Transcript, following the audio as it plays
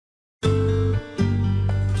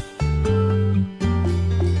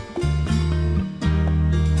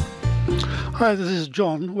Hi, this is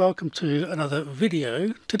John. Welcome to another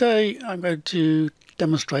video. Today I'm going to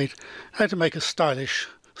demonstrate how to make a stylish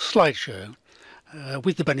slideshow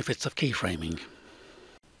with the benefits of keyframing.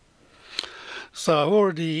 So I've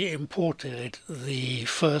already imported the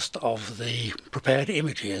first of the prepared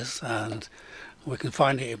images, and we can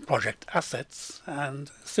find it in Project Assets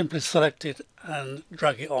and simply select it and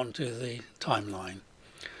drag it onto the timeline.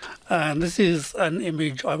 And this is an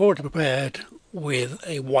image I've already prepared with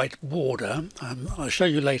a white border. I'll show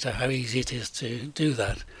you later how easy it is to do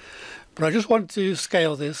that. But I just want to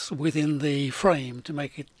scale this within the frame to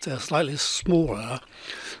make it slightly smaller.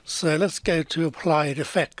 So let's go to Applied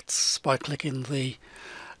Effects by clicking the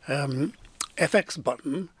FX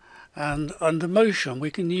button, and under Motion we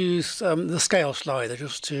can use the scale slider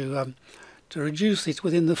just to reduce it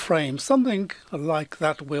within the frame. Something like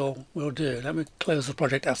that will do. Let me close the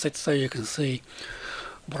project assets so you can see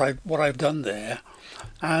what I've done there.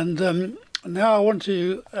 And now I want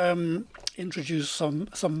to introduce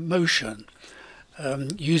some motion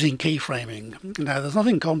using keyframing. Now there's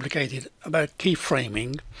nothing complicated about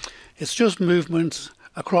keyframing. It's just movement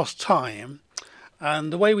across time,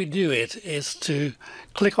 and the way we do it is to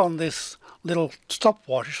click on this little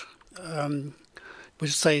stopwatch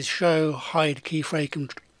which says show hide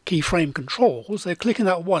keyframe control. So clicking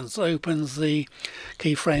that once opens the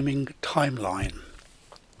keyframing timeline.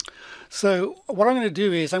 So what I'm going to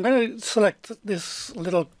do is I'm going to select this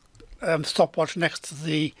little stopwatch next to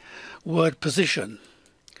the word position,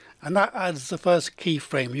 and that adds the first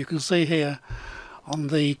keyframe. You can see here on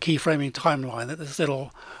the keyframing timeline that this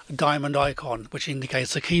little diamond icon which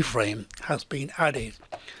indicates a keyframe has been added.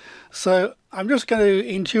 So I'm just going to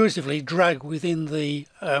intuitively drag within the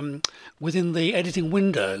editing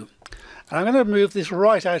window, and I'm going to move this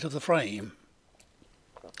right out of the frame.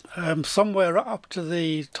 Somewhere up to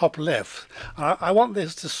the top left. I want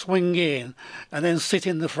this to swing in and then sit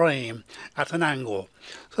in the frame at an angle.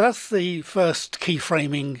 So that's the first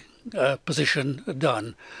keyframing position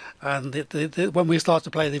done, and when we start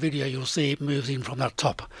to play the video you'll see it moves in from that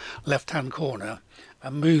top left hand corner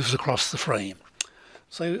and moves across the frame.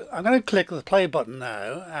 So I'm going to click the play button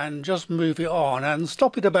now and just move it on and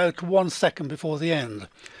stop it about 1 second before the end,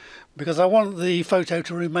 because I want the photo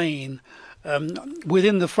to remain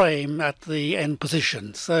within the frame at the end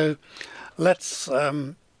position. So let's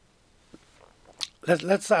add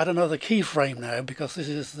another keyframe now, because this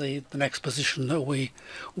is the next position that we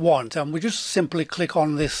want, and we just simply click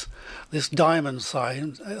on this diamond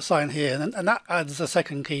sign here, and that adds a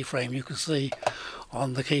second keyframe. You can see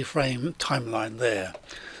on the keyframe timeline there.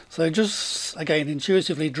 So just again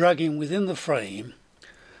intuitively dragging within the frame,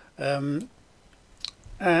 and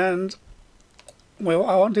well,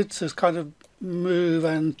 I want it to kind of move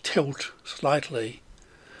and tilt slightly.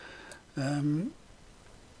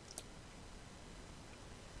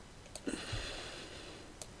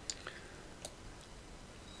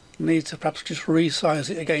 Need to perhaps just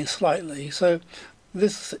resize it again slightly. So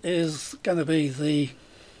this is going to be the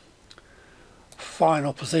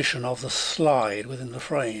final position of the slide within the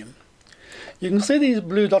frame. You can see these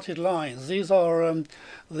blue dotted lines. These are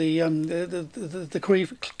the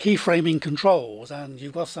keyframing controls, and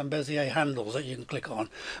you've got some Bezier handles that you can click on.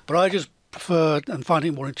 But I just prefer and find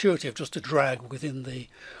it more intuitive just to drag within the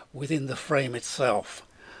frame itself.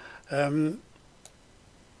 Again,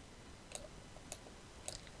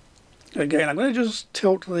 I'm going to just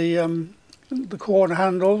tilt the corner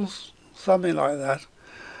handles, something like that.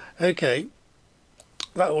 Okay,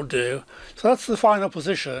 that will do. So that's the final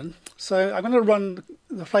position. So I'm going to run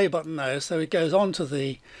the play button now, so it goes on to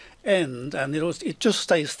the end, and it just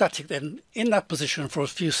stays static then in that position for a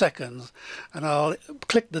few seconds, and I'll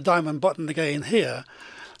click the diamond button again here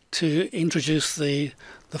to introduce the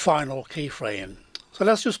final keyframe. So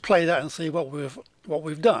let's just play that and see what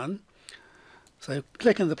we've done. So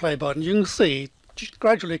clicking the play button, you can see it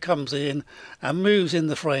gradually comes in and moves in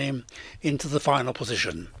the frame into the final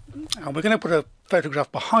position. And we're going to put a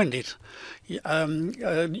photograph behind it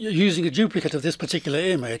using a duplicate of this particular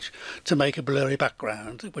image to make a blurry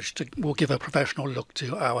background, which will give a professional look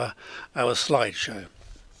to our slideshow.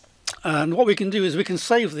 And what we can do is we can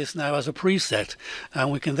save this now as a preset,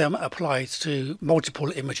 and we can then apply it to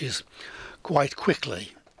multiple images quite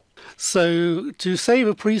quickly. So to save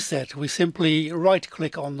a preset, we simply right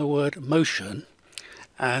click on the word motion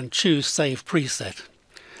and choose Save Preset,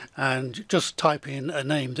 and just type in a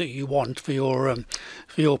name that you want for your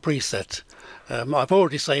preset. I've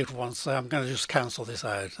already saved one, so I'm going to just cancel this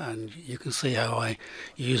out, and you can see how I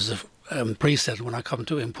use the preset when I come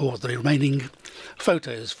to import the remaining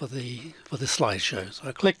photos for the slideshow. So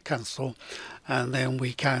I click cancel, and then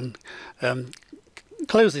we can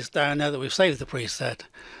close this down now that we've saved the preset,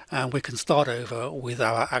 and we can start over with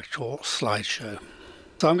our actual slideshow.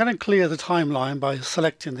 So I'm going to clear the timeline by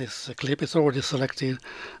selecting this clip. It's already selected,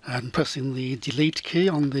 and pressing the delete key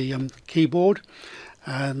on the keyboard,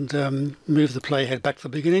 and move the playhead back to the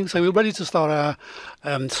beginning. So we're ready to start our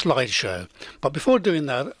slideshow. But before doing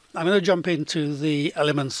that, I'm going to jump into the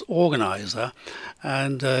Elements Organizer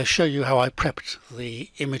and show you how I prepped the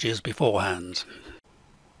images beforehand.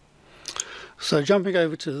 So jumping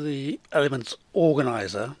over to the Elements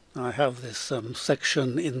Organizer, I have this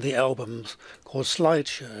section in the albums called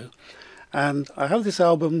Slideshow, and I have this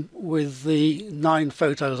album with the 9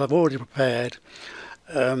 photos I've already prepared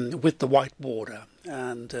with the white border,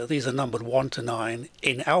 and these are numbered 1 to 9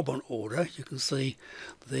 in album order. You can see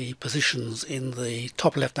the positions in the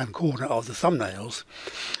top left hand corner of the thumbnails,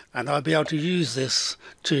 and I'll be able to use this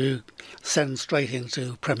to send straight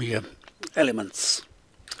into Premiere Elements,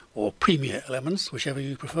 or Premiere Elements, whichever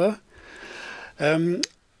you prefer.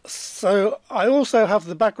 So I also have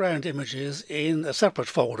the background images in a separate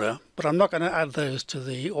folder, but I'm not going to add those to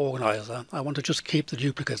the organizer. I want to just keep the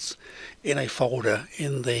duplicates in a folder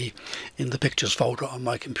in the pictures folder on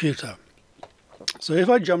my computer. So if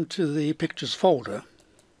I jump to the pictures folder,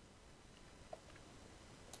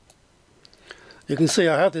 you can see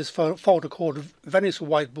I have this folder called Venice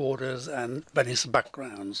White Borders and Venice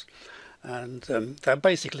Backgrounds. And they're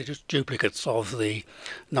basically just duplicates of the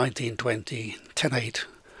 1920 10:8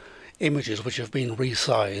 images which have been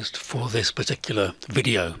resized for this particular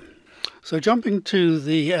video. So jumping to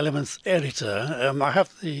the Elements editor, I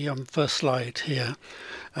have the first slide here,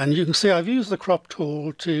 and you can see I've used the crop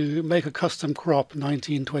tool to make a custom crop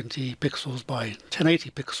 1920 pixels by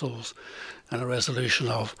 1080 pixels and a resolution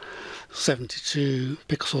of 72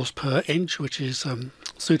 pixels per inch, which is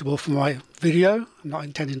suitable for my video. I'm not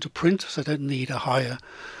intending to print, so I don't need a higher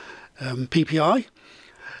PPI.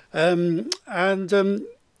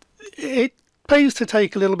 It pays to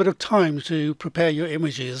take a little bit of time to prepare your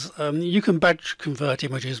images. You can batch convert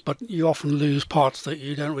images, but you often lose parts that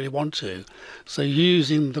you don't really want to. So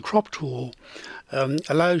using the crop tool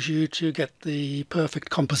allows you to get the perfect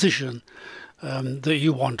composition that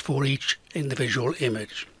you want for each individual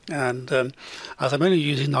image. And as I'm only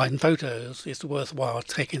using 9 photos, it's worthwhile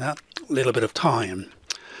taking that little bit of time.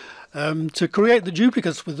 To create the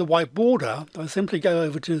duplicates with the white border, I simply go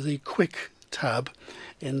over to the Quick tab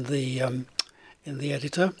in the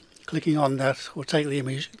editor. Clicking on that will take the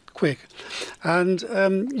image quick, and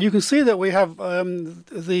you can see that we have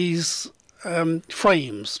these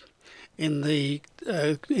frames in the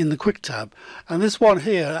Quick tab, and this one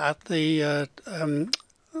here at the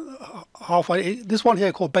halfway, this one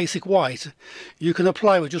here called Basic White, you can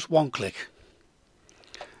apply with just one click.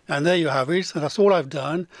 And there you have it, and that's all I've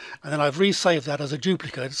done. And then I've resaved that as a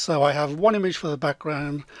duplicate, so I have one image for the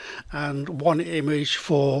background and one image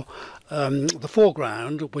for the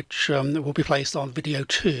foreground, which will be placed on video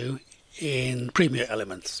 2 in Premiere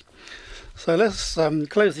Elements. So let's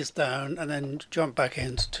close this down and then jump back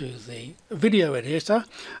into the video editor,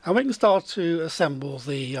 and we can start to assemble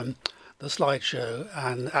the slideshow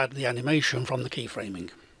and add the animation from the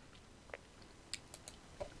keyframing.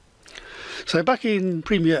 So back in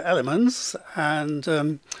Premiere Elements,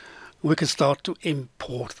 and we can start to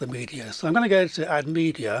import the media. So I'm going to go to Add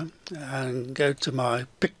Media and go to my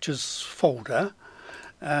Pictures folder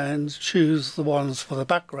and choose the ones for the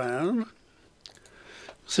background.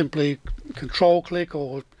 Simply Control click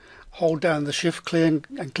or hold down the Shift key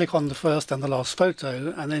and click on the first and the last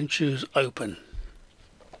photo, and then choose Open.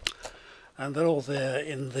 And they're all there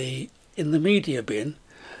in the media bin.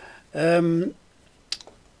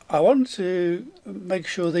 I want to make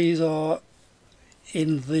sure these are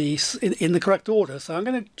in the correct order, so I'm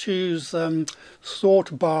going to choose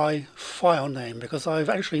Sort by File Name, because I've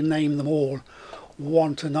actually named them all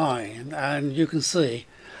 1 to 9, and you can see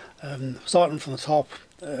starting from the top,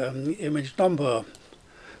 image number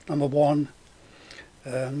 1,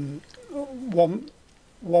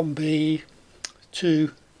 1B,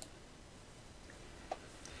 2,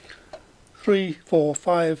 3, 4,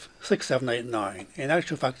 5, 6, 7, 8, 9. In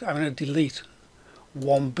actual fact, I'm going to delete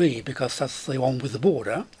 1B because that's the one with the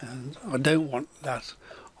border, and I don't want that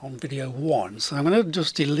on video 1. So I'm going to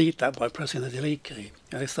just delete that by pressing the delete key.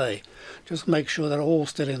 As I say, just make sure they're all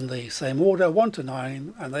still in the same order, 1 to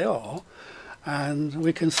 9, and they are. And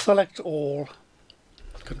we can select all,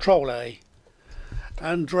 Control A,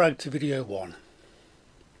 and drag to video 1.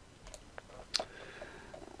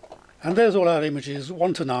 And there's all our images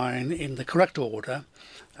 1 to 9 in the correct order,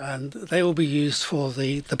 and they will be used for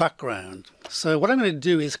the background. So what I'm going to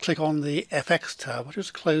do is click on the FX tab. I'll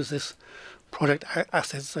just close this project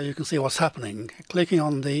assets so you can see what's happening. Clicking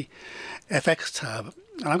on the FX tab,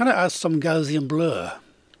 and I'm going to add some Gaussian blur.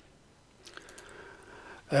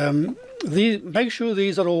 Make sure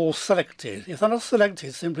these are all selected. If they're not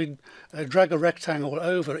selected, simply drag a rectangle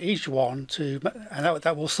over each one and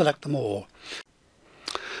that will select them all.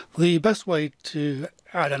 The best way to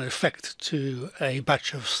add an effect to a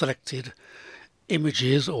batch of selected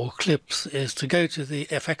images or clips is to go to the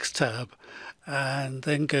FX tab and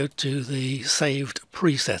then go to the saved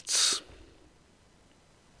presets.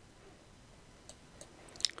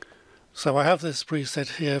 So I have this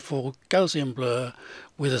preset here for Gaussian blur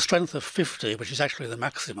with a strength of 50, which is actually the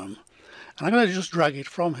maximum. And I'm going to just drag it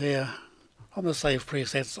from here, on the save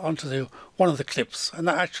presets, onto one of the clips, and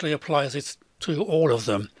that actually applies it to all of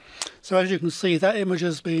them. So as you can see, that image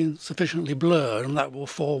has been sufficiently blurred, and that will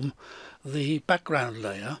form the background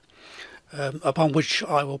layer upon which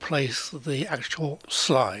I will place the actual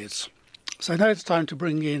slides. So now it's time to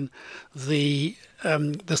bring in the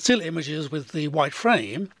still images with the white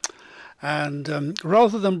frame, and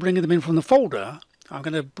rather than bringing them in from the folder, I'm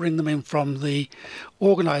going to bring them in from the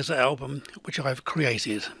organizer album which I've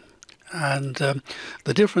created. And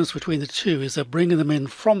the difference between the two is that bringing them in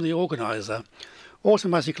from the organizer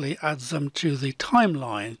automatically adds them to the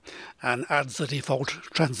timeline and adds a default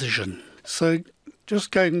transition. So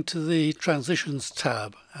just going to the transitions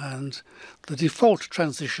tab, and the default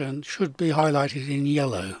transition should be highlighted in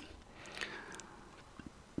yellow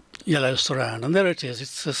surround, and there it is.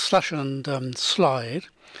 It's a slash and slide,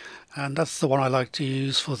 and that's the one I like to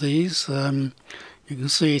use for these. You can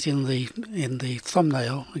see it in the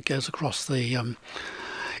thumbnail. It goes across the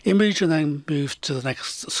image and then moves to the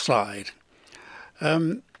next slide.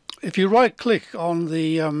 If you right click on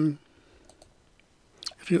the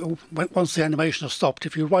once the animation has stopped,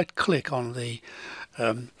 if you right click on the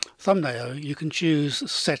thumbnail, you can choose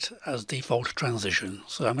set as default transition.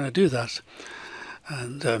 So I'm going to do that,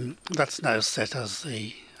 and that's now set as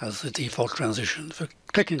the default transition. For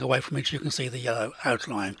clicking away from it, you can see the yellow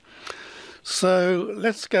outline. So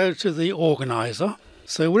let's go to the organizer.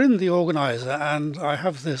 So we're in the organizer, and I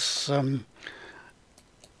have this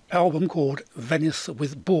album called Venice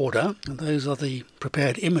with Border, and those are the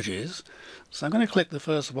prepared images. So I'm going to click the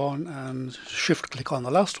first one and shift click on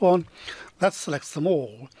the last one. That selects them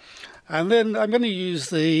all, and then I'm going to use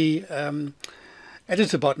the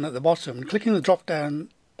editor button at the bottom. Clicking the drop down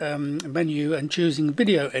menu and choosing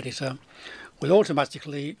video editor will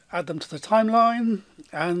automatically add them to the timeline,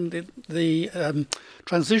 and the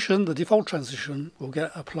default transition will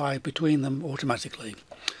get applied between them automatically.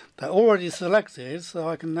 They're already selected, so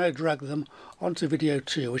I can now drag them onto video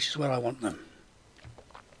 2, which is where I want them.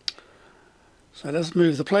 So let's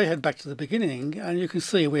move the playhead back to the beginning, and you can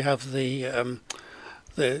see we have the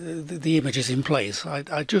images in place.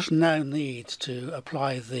 I just now need to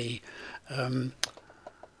apply the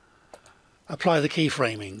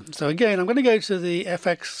keyframing. So again, I'm going to go to the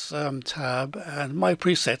FX tab and my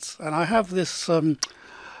presets, and I have this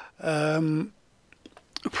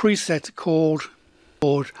preset called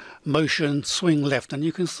motion swing left, and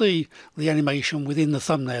you can see the animation within the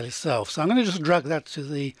thumbnail itself. So I'm going to just drag that to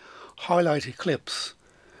the highlighted clips,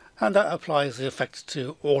 and that applies the effect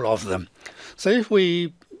to all of them. So if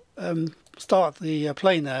we start the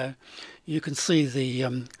play now, you can see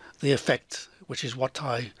the effect, which is what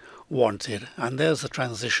I wanted, and there's the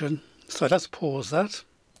transition. So let's pause that,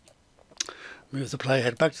 move the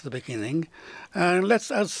playhead back to the beginning, and let's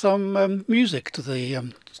add some music to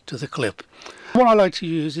the clip. The one I like to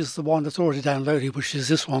use is the one that's already downloaded, which is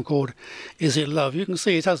this one called Is It Love. You can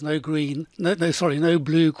see it has no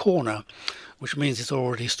blue corner, which means it's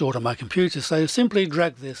already stored on my computer. So simply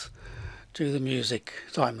drag this to the music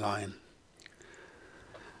timeline,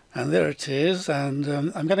 and there it is. And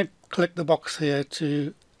I'm going to click the box here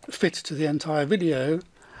to fit to the entire video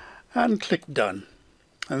and click done,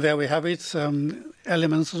 and there we have it.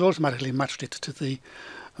 Elements has automatically matched it to the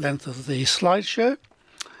length of the slideshow,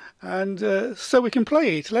 and so we can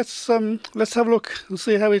play it. Let's have a look and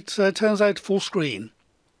see how it turns out full screen.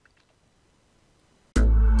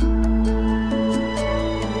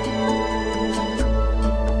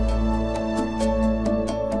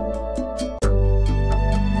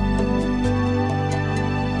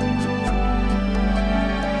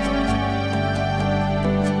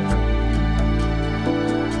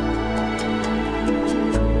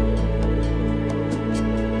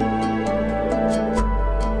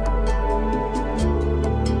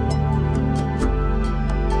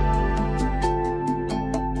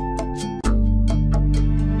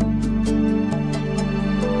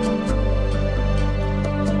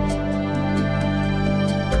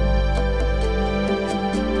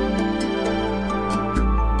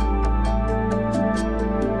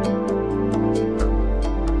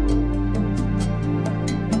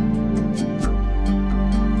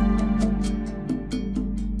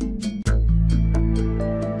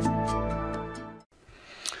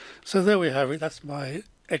 So there we have it. That's my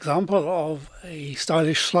example of a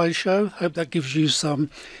stylish slideshow. Hope that gives you some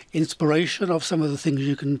inspiration of some of the things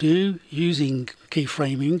you can do using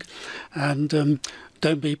keyframing, and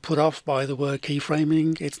don't be put off by the word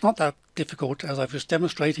keyframing. It's not that difficult, as I've just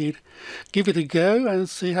demonstrated. Give it a go and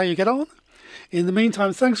see how you get on. In the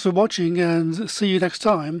meantime, thanks for watching and see you next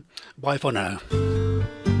time. Bye for now.